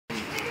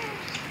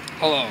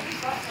Hello,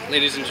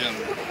 ladies and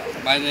gentlemen.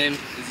 My name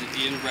is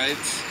Ian Wright,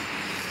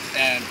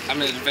 and I'm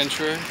an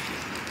adventurer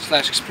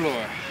slash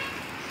explorer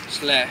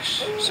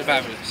slash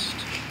survivalist,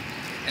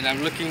 and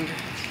I'm looking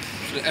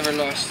for the ever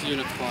lost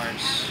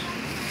unicorns.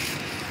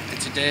 And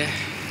today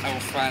I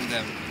will find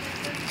them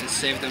and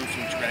save them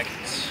from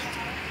dragons.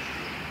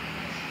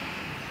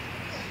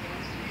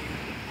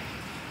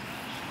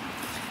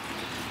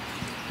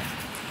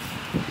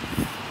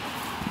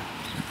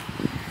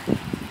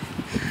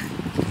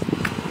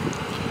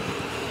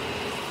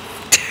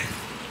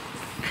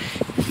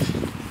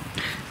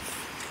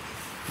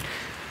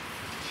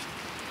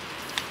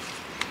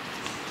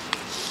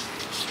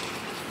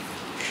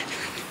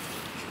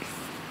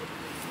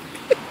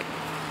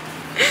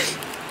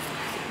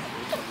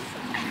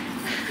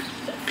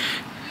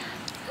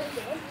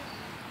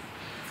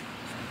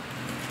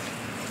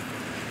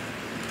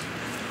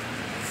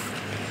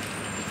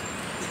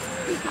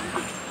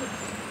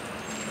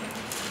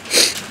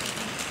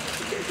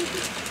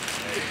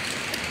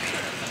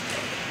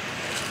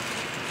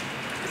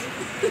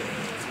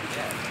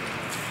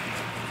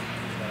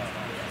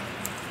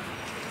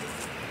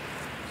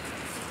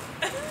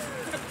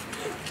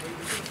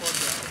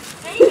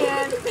 Hey,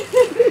 man.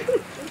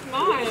 It's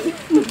mine.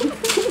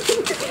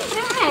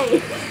 Hey!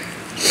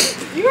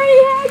 You already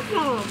had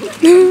some.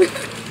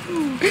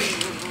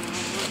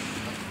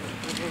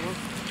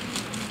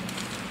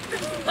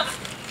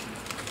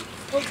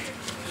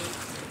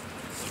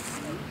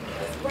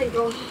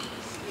 Sprinkle.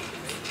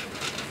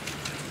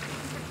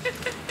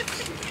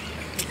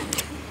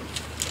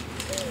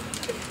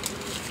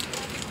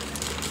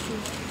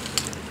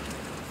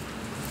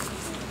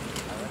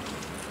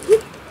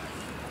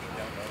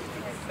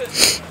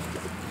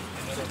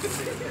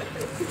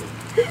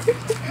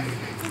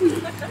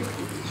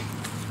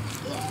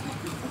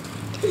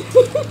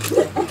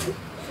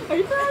 Are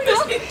you throwing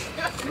up?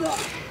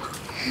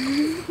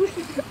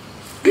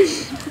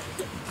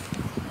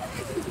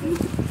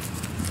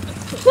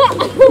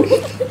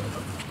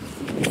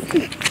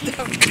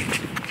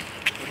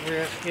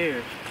 We're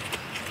here.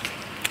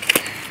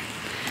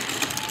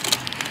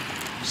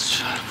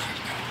 Shut up.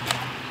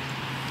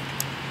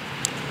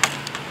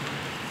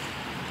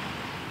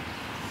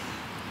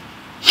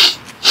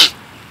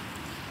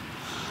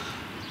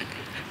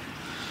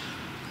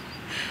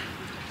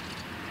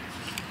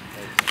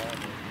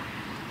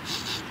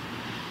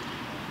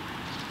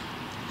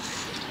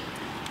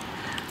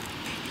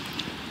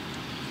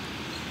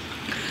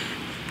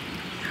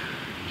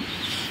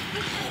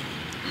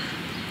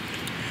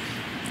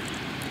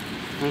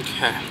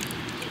 Okay.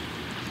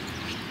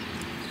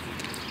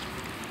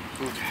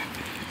 You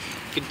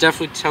can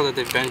definitely tell that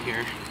they've been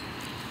here.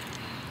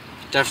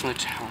 Definitely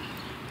tell.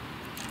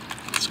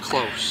 It's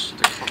close.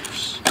 They're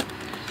close.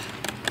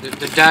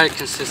 Their diet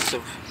consists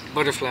of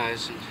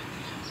butterflies and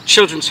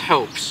children's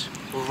hopes,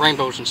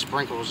 rainbows and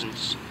sprinkles and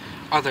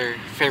other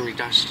fairy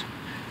dust.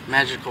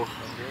 Magical.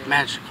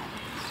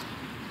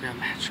 Yeah,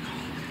 magical.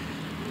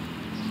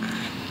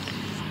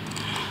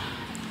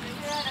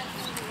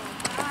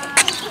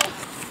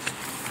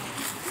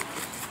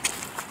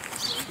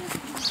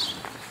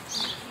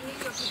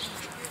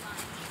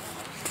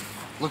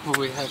 Look what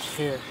we have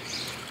here.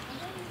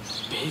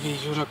 Baby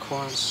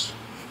unicorns.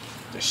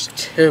 There's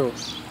two.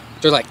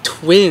 They're like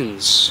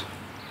twins.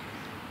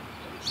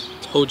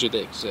 Told you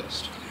they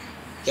exist.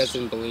 You guys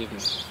didn't believe me.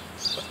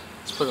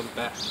 Let's put them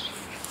back.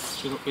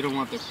 We don't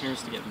want their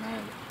parents to get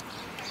mad.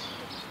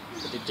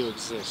 But they do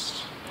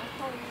exist.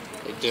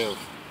 They do.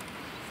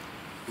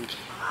 Okay.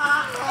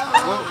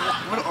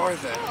 What are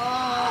they?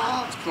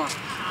 Come on.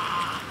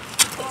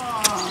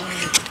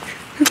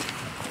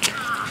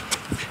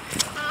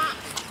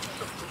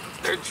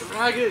 They're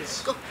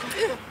dragons! Go, go,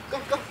 go,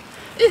 go!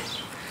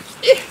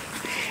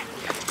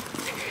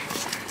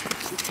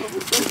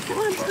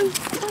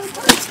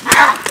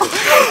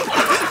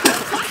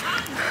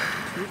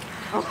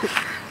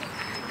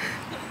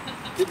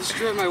 You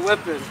destroyed my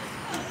weapon.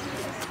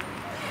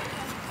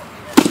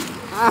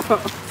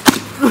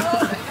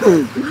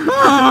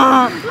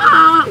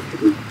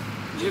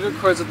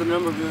 Unicorns are the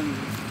number one.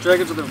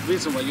 Dragons are the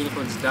reason why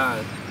unicorns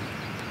die.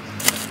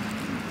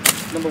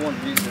 Number one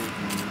reason.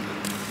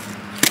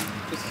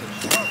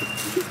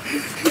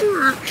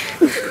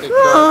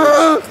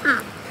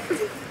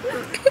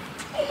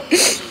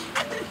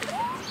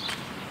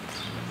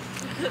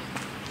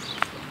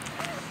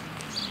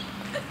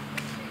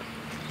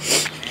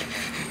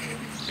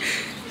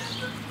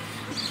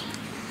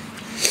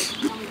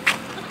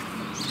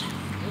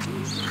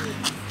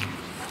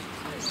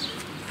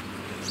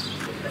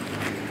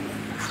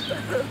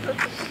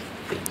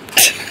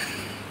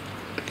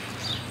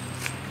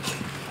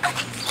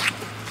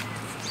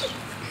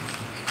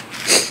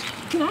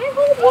 Can I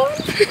hold one?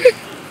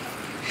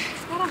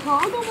 Gotta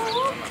hog them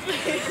all?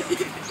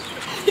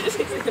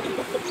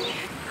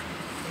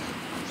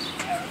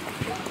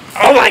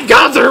 Oh my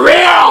God, they're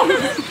real!